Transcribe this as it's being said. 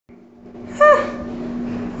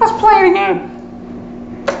Let's play it again.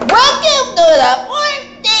 Welcome to the 4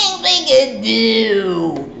 things we can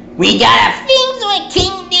do. We got a things with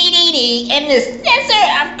King DDD and the censor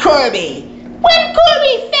of Kirby. When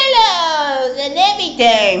Kirby fellows and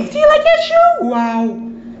everything. Do you like that show? Wow.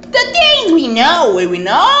 The things we know,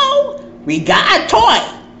 we got a toy.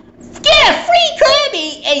 Get a free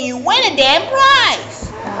Kirby and you win a damn prize.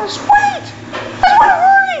 Sweet. That's what I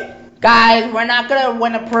heard. Guys, we're not gonna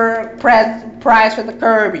win a prize for the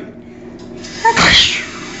Kirby.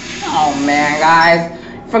 Oh man, guys.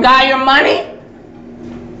 Forgot your money?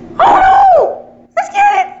 Oh no! Let's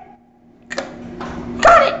get it!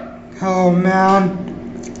 Got it! Oh man.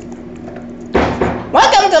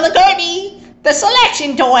 Welcome to the Kirby, the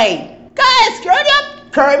selection toy. Guys, gird up.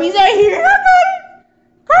 Kirby's are here. I got it!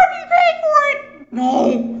 Kirby paid for it! No.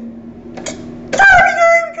 Kirby!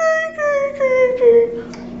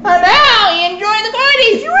 And now you enjoy the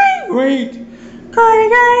Kirby's. Wait.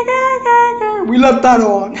 Kirby. We left that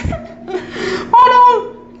on. Oh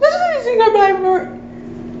no! This is anything I'm not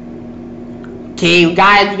even. Okay, you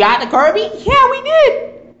guys, you got the Kirby? Yeah, we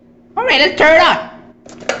did. Alright, let's turn it on.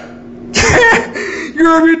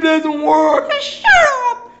 Kirby doesn't work. Shut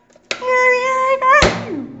up!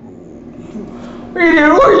 Hey,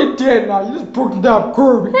 look at you dead now. You just broke down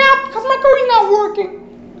Kirby. Yeah, because my Kirby's not working.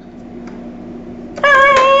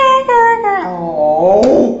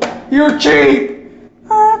 Oh, you're cheap.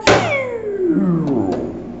 And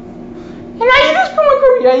now you just broke my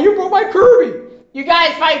Kirby. Yeah, you broke my Kirby. You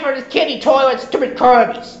guys fight for this kitty toy with stupid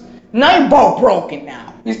Kirby's. Now you're both broken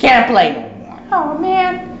now. You just can't play no more. Oh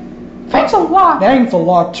man. Thanks a lot. Thanks a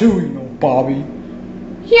lot too, you know, Bobby.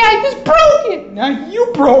 Yeah, I just broke it. Now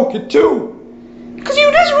you broke it too. Because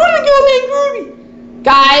you just ruined the goddamn Kirby.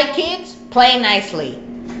 Guys, kids, play nicely.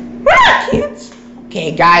 We're not kids.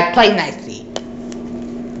 Okay, guys, play nicely.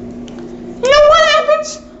 You know what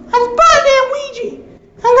happens? I just bought a damn Luigi.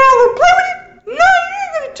 I'm gonna play with it. No, you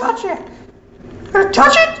ain't gonna touch it. I'm gonna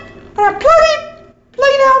touch it. I'm gonna plug it, play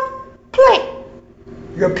it out, play.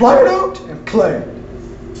 You're gonna plug it out and play it.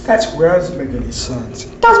 That doesn't make any sense.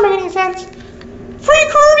 It doesn't make any sense. Free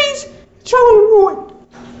Kirby's, it's totally ruined.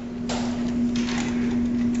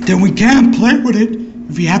 Then we can't play with it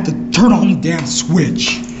if you have to turn on the damn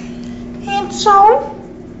switch. And so,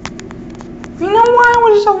 you know why?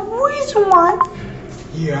 There's a reason why.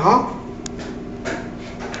 Yeah.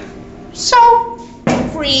 So,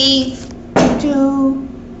 3, 2,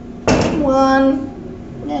 1.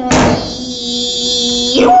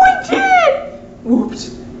 You did! Oops.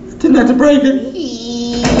 Didn't have to break it.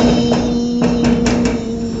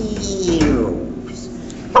 Oops.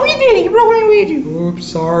 Oh, you did it. You broke my Luigi. Oops,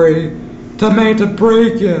 sorry. Didn't mean to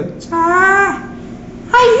break it.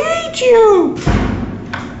 I hate you.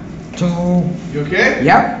 So. You okay?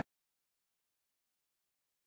 Yep.